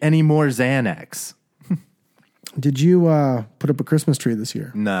you need any more Xanax? Did you put up a Christmas tree this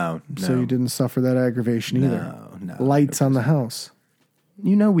year? No. So you didn't suffer that aggravation either? No. Lights on the house.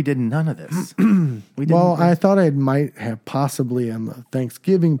 We did none of this. I thought I might have possibly on the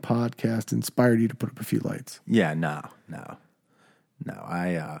Thanksgiving podcast inspired you to put up a few lights. Yeah, no.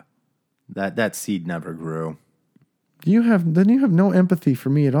 That seed never grew. You have no empathy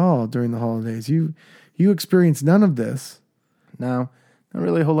for me at all during the holidays. You experience none of this. No, not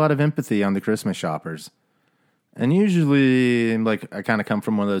really a whole lot of empathy on the Christmas shoppers. And usually, like, I kind of come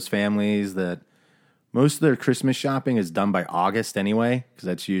from one of those families that most of their Christmas shopping is done by August anyway, because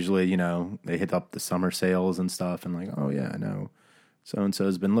that's usually, they hit up the summer sales and stuff and like, oh yeah, I know so-and-so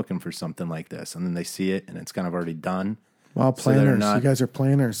has been looking for something like this. And then they see it and it's kind of already done. Well, planners. You guys are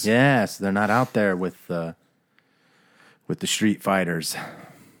planners. Yes, they're not out there with the street fighters.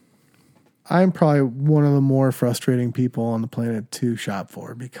 I'm probably one of the more frustrating people on the planet to shop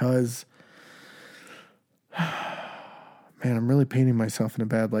for because... Man, I'm really painting myself in a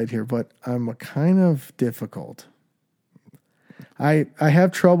bad light here, but I'm kind of difficult. I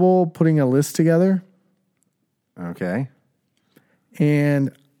have trouble putting a list together. Okay.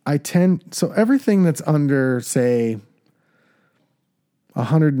 And so everything that's under, say,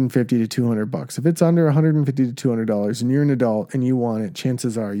 $150 to $200, if it's under $150 to $200 and you're an adult and you want it,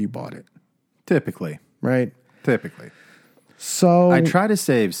 chances are you bought it. Typically. Right? Typically. So I try to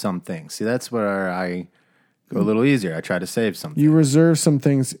save some things. See, that's where I go a little easier. I try to save something. You reserve some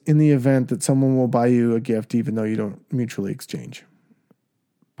things in the event that someone will buy you a gift even though you don't mutually exchange.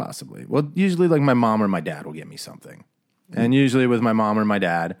 Possibly. Well, usually like my mom or my dad will get me something. And usually with my mom or my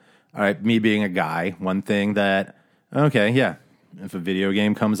dad, all right, me being a guy, one thing that, okay, yeah, if a video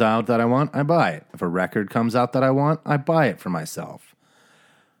game comes out that I want, I buy it. If a record comes out that I want, I buy it for myself.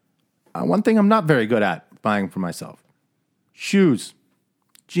 One thing I'm not very good at buying for myself, shoes,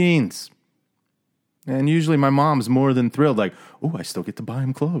 jeans. And usually my mom's more than thrilled, like, oh, I still get to buy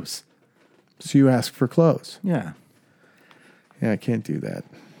him clothes. So you ask for clothes. Yeah. Yeah, I can't do that.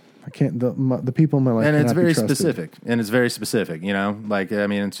 I can't. The people in my life, and it's very specific. Like, I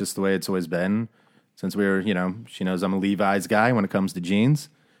mean, it's just the way it's always been since we were. She knows I'm a Levi's guy when it comes to jeans.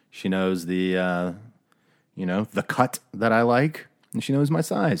 She knows the cut that I like, and she knows my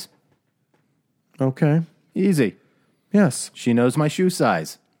size. Okay, Easy. Yes. She knows my shoe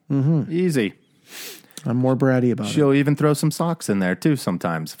size. Mm-hmm. Easy. I'm more bratty about it. She'll even throw some socks in there too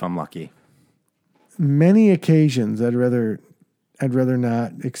sometimes if I'm lucky. Many occasions I'd rather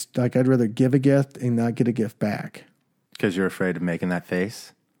not, like I'd rather give a gift and not get a gift back. Because you're afraid of making that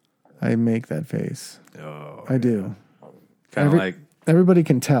face? I make that face. Oh. I do. Kind of like everybody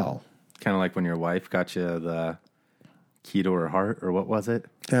can tell. Kind of like when your wife got you the key to her heart, or what was it?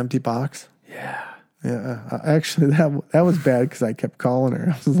 The empty box. Yeah. Yeah. Actually, that was bad because I kept calling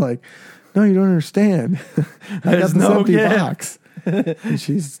her. I was like, "No, you don't understand. I got this empty box." And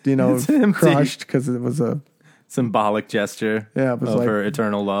she's, crushed because it was a symbolic gesture. Yeah, it was of her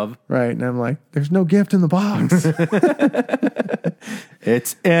eternal love. Right. And I'm like, "There's no gift in the box."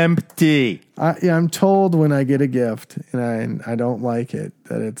 It's empty. I'm told when I get a gift and I don't like it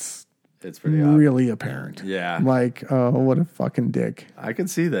that it's pretty really apparent. Yeah. Like, oh, what a fucking dick. I can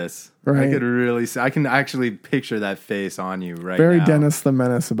see this. Right. I could really see. I can actually picture that face on you right Very now. Dennis the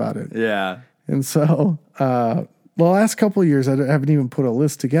Menace about it. Yeah. And so, the last couple of years, I haven't even put a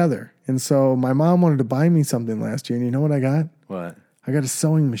list together. And so my mom wanted to buy me something last year. And you know what I got? What? I got a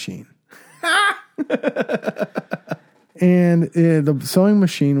sewing machine. And the sewing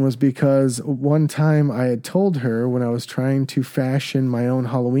machine was because one time I had told her when I was trying to fashion my own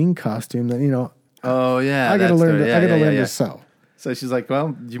Halloween costume that, oh, yeah. I got to learn to sew. So she's like, well,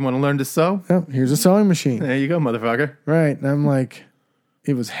 do you want to learn to sew? Yep, here's a sewing machine. There you go, motherfucker. Right. And I'm like,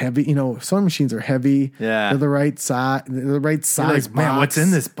 it was heavy. Sewing machines are heavy. Yeah. They're the right size. They're the right size. Like, man, box. what's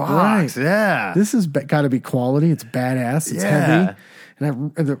in this box? Right. Yeah. This has got to be quality. It's badass. It's heavy.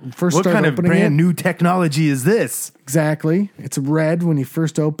 And I first what started kind of opening brand it, new technology is this? Exactly. It's red when you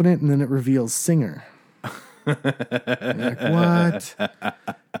first open it, and then it reveals Singer. You're like, what?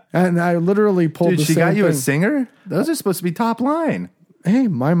 And I literally pulled. Dude, she got you a Singer? Those are supposed to be top line. Hey,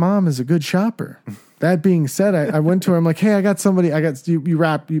 my mom is a good shopper. That being said, I went to her. I'm like, hey, I got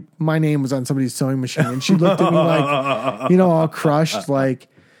my name was on somebody's sewing machine, and she looked at me like, all crushed, like.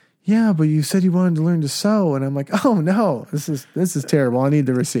 Yeah, but you said you wanted to learn to sew, and I'm like, oh no, this is terrible. I need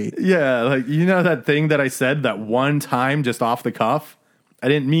the receipt. Yeah, like that thing that I said that one time just off the cuff? I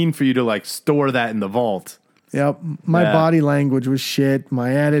didn't mean for you to like store that in the vault. Yep, my body language was shit.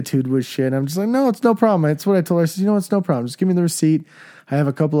 My attitude was shit. I'm just like, no, it's no problem. It's what I told her. I said, it's no problem. Just give me the receipt. I have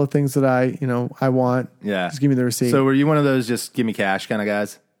a couple of things that I want. Yeah, just give me the receipt. So were you one of those just give me cash kind of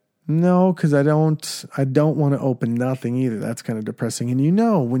guys? No, because I don't want to open nothing either. That's kind of depressing.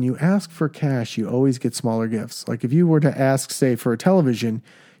 And when you ask for cash, you always get smaller gifts. Like if you were to ask, say, for a television,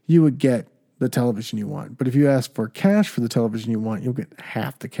 you would get the television you want. But if you ask for cash for the television you want, you'll get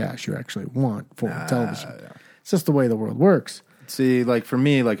half the cash you actually want for the television. Yeah. It's just the way the world works. See, like for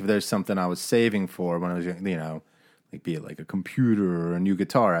me, like if there's something I was saving for when I was young, like be it like a computer or a new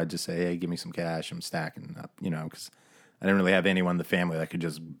guitar, I'd just say, hey, give me some cash. I'm stacking up, because I didn't really have anyone in the family that could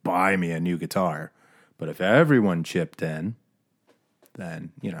just buy me a new guitar. But if everyone chipped in,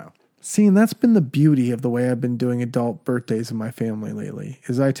 then, See, and that's been the beauty of the way I've been doing adult birthdays in my family lately,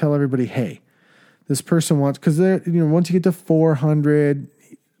 is I tell everybody, hey, this person wants, because once you get to 400,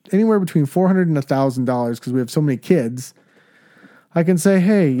 anywhere between $400 and $1,000, because we have so many kids, I can say,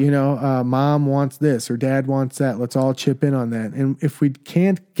 hey, mom wants this or dad wants that. Let's all chip in on that. And if we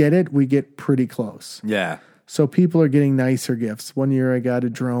can't get it, we get pretty close. Yeah. So people are getting nicer gifts. One year I got a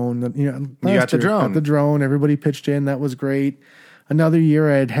drone. You got the drone. Got the drone. Everybody pitched in. That was great. Another year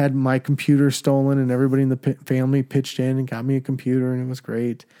I had my computer stolen, and everybody in the family pitched in and got me a computer, and it was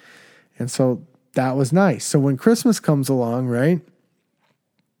great. And so that was nice. So when Christmas comes along, right,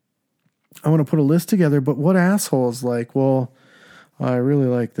 I want to put a list together, but what asshole is like, well, I really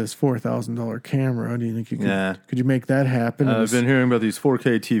like this $4,000 camera. Do you think you could you make that happen? I've been hearing about these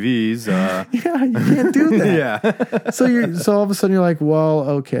 4K TVs. Yeah, you can't do that. Yeah. So all of a sudden you're like, well,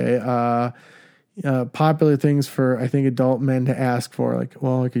 okay. Popular things for, I think, adult men to ask for, like,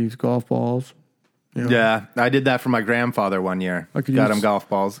 well, I could use golf balls. Yeah, I did that for my grandfather one year. Got him golf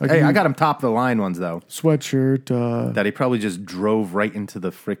balls. I got him top of the line ones though. Sweatshirt. That he probably just drove right into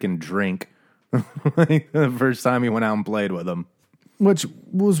the freaking drink the first time he went out and played with them. Which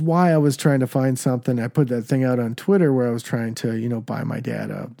was why I was trying to find something. I put that thing out on Twitter where I was trying to, buy my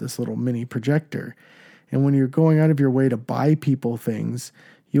dad this little mini projector. And when you're going out of your way to buy people things,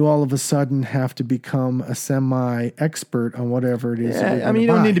 you all of a sudden have to become a semi-expert on whatever it is. Yeah, I mean, you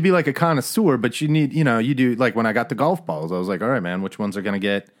don't need to be like a connoisseur, but you need, you do, like when I got the golf balls, I was like, all right, man, which ones are going to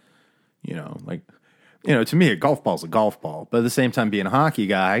get, to me, a golf ball's a golf ball. But at the same time, being a hockey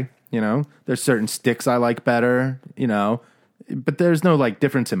guy, there's certain sticks I like better, but there's no like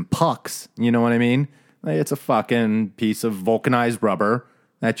difference in pucks. You know what I mean? Like, it's a fucking piece of vulcanized rubber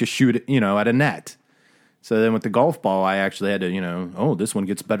that you shoot, at a net. So then with the golf ball, I actually had to, this one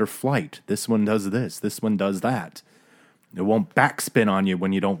gets better flight. This one does this. This one does that. It won't backspin on you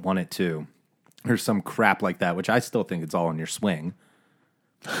when you don't want it to. Or some crap like that, which I still think it's all in your swing.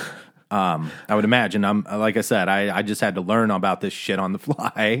 I would imagine. Like I said, I just had to learn about this shit on the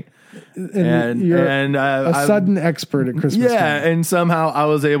fly. And you're a sudden expert at Christmas time. And somehow I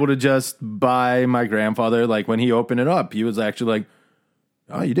was able to just buy my grandfather, like when he opened it up, he was actually like,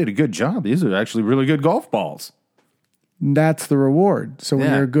 oh, you did a good job. These are actually really good golf balls. That's the reward. So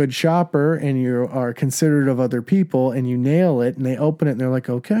when you're a good shopper and you are considerate of other people and you nail it and they open it and they're like,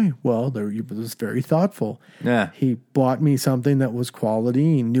 okay, well, he was very thoughtful. Yeah. He bought me something that was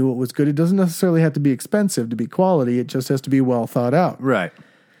quality. He knew it was good. It doesn't necessarily have to be expensive to be quality. It just has to be well thought out. Right.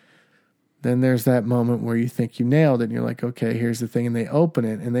 Then there's that moment where you think you nailed it and you're like, okay, here's the thing. And they open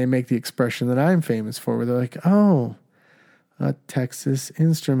it and they make the expression that I'm famous for where they're like, oh, a Texas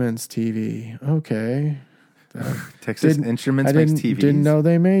Instruments TV. Okay. Texas Instruments makes TVs. Didn't know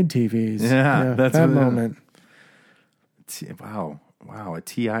they made TVs. Yeah, that's that moment. Wow, a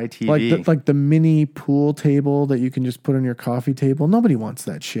TI TV. Like the mini pool table that you can just put on your coffee table. Nobody wants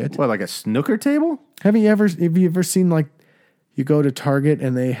that shit. What, like a snooker table? Have you ever seen, like, you go to Target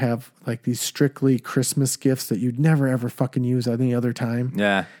and they have like these strictly Christmas gifts that you'd never ever fucking use any other time?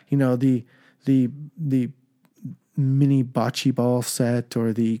 Yeah. You know, the mini bocce ball set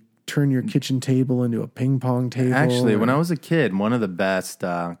or the turn your kitchen table into a ping pong table. Actually, when I was a kid, one of the best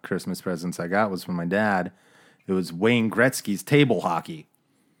Christmas presents I got was from my dad. It was Wayne Gretzky's table hockey.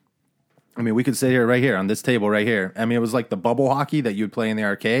 I mean, we could sit here right here on this table right here. I mean, it was like the bubble hockey that you'd play in the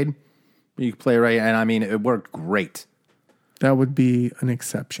arcade. You could play and I mean, it worked great. That would be an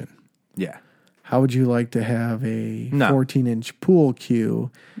exception. Yeah. How would you like to have a 14-inch pool cue?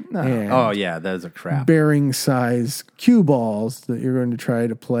 No. And those are crap. bearing size cue balls that you're going to try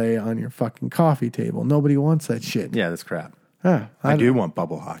to play on your fucking coffee table. Nobody wants that shit. Yeah, that's crap. I do want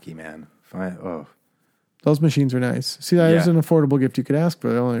bubble hockey, man. Those machines are nice. See, that is an affordable gift you could ask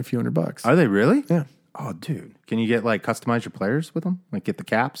for. They're only a few $100. Are they really? Yeah. Oh, dude. Can you get customize your players with them? Like get the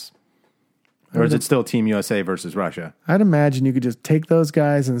caps? Or is it still Team USA versus Russia? I'd imagine you could just take those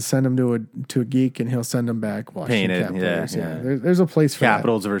guys and send them to a geek, and he'll send them back. Painted, yeah. There's a place for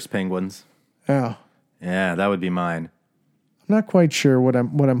Capitals versus Penguins. Yeah. Yeah, that would be mine. I'm not quite sure what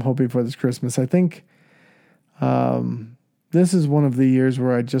I'm hoping for this Christmas. I think this is one of the years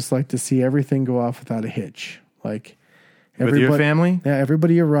where I'd just like to see everything go off without a hitch. Like with your family? Yeah,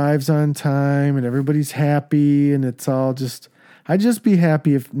 everybody arrives on time and everybody's happy, and it's all just. I'd just be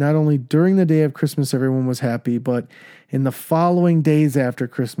happy if not only during the day of Christmas everyone was happy, but in the following days after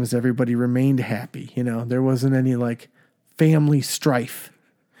Christmas everybody remained happy. You know, there wasn't any family strife.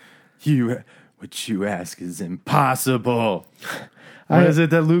 What you ask is impossible. What is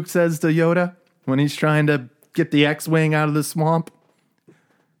it that Luke says to Yoda when he's trying to get the X-Wing out of the swamp?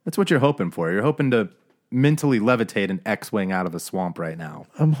 That's what you're hoping for. You're hoping to mentally levitate an X-Wing out of a swamp right now.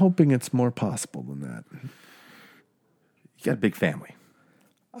 I'm hoping it's more possible than that. You got a big family.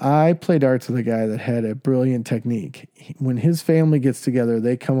 I played darts with a guy that had a brilliant technique. When his family gets together,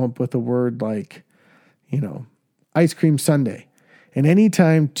 they come up with a word like, ice cream sundae. And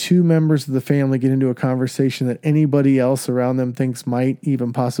anytime two members of the family get into a conversation that anybody else around them thinks might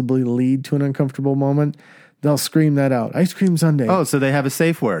even possibly lead to an uncomfortable moment, they'll scream that out. Ice cream sundae. Oh, so they have a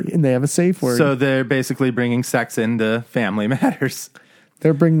safe word. And they have a safe word. So they're basically bringing sex into family matters.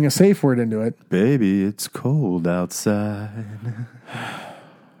 They're bringing a safe word into it. Baby, it's cold outside.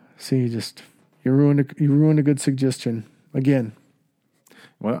 See, you ruined a good suggestion again.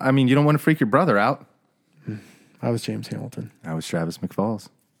 Well, I mean, you don't want to freak your brother out. I was James Hamilton. I was Travis McFalls.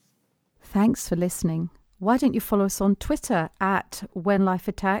 Thanks for listening. Why don't you follow us on Twitter at When Life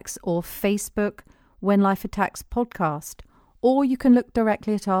Attacks or Facebook When Life Attacks Podcast, or you can look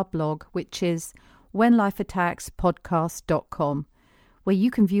directly at our blog, which is whenlifeattackspodcast.com. where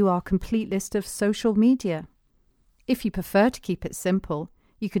you can view our complete list of social media. If you prefer to keep it simple,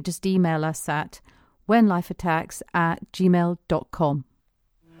 you could just email us at whenlifeattacks@gmail.com.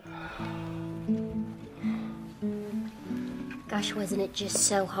 Gosh, wasn't it just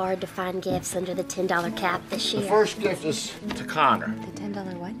so hard to find gifts under the $10 cap this year? The first gift is to Connor. The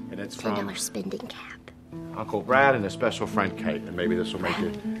 $10 what? And it's $10 from spending cap. Uncle Brad and a special friend, Kate. And maybe this will make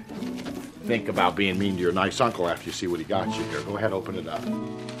you think about being mean to your nice uncle after you see what he got you here. Go ahead, open it up.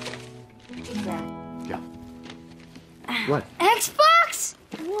 Dad. Yeah. What? Xbox?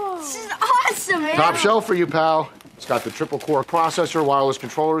 Whoa. This is awesome, man. Top shelf for you, pal. It's got the triple core processor, wireless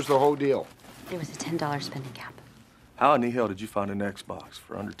controllers, the whole deal. It was a $10 spending cap. How in the hell did you find an Xbox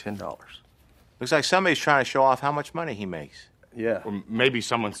for under $10? Looks like somebody's trying to show off how much money he makes. Yeah. Or maybe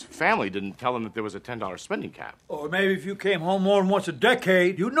someone's family didn't tell them that there was a $10 spending cap. Or maybe if you came home more than once a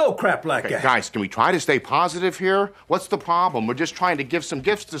decade, you'd know crap like Okay, that. guys, can we try to stay positive here? What's the problem? We're just trying to give some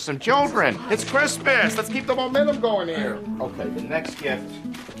gifts to some children. It's Christmas. Let's keep the momentum going here. Okay, the next gift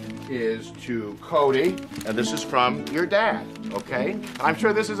is to Cody, and this is from your dad, okay? I'm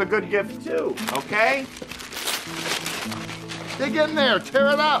sure this is a good gift, too, okay? Dig in there. Tear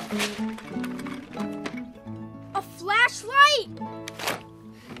it up. A flashlight?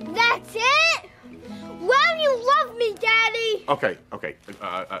 That's it? Well, you love me, Daddy. Okay.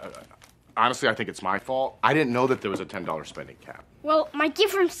 Honestly, I think it's my fault. I didn't know that there was a $10 spending cap. Well, my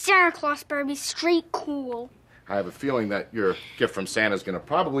gift from Santa Claus better be straight cool. I have a feeling that your gift from Santa is going to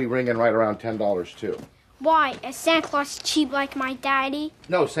probably ring in right around $10, too. Why? Is Santa Claus cheap like my daddy?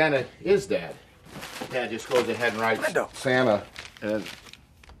 No, Santa is Dad. Dad just goes ahead and writes Santa, and...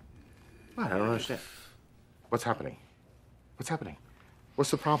 What? I don't understand. What's happening? What's happening?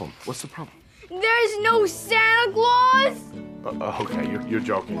 What's the problem? What's the problem? There's no Santa Claus? Okay, you're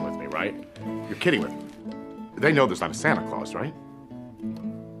joking with me, right? You're kidding with me. They know there's not a Santa Claus, right?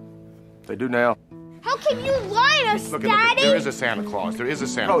 They do now. How can you lie to us, Look, Daddy? there is a Santa Claus. There is a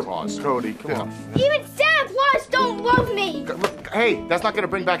Santa Claus. Cody, come on. Even Santa Claus don't love me. Look, hey, that's not going to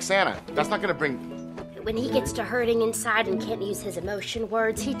bring back Santa. That's not going to bring... When he gets to hurting inside and can't use his emotion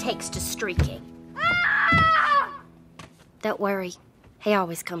words, he takes to streaking. Ah! Don't worry, he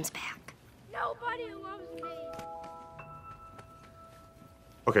always comes back. Nobody loves me.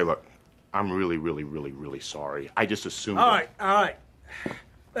 Okay, look, I'm really, really, really, really sorry. I just assumed... All right.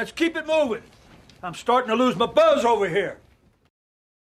 Let's keep it moving. I'm starting to lose my buzz over here.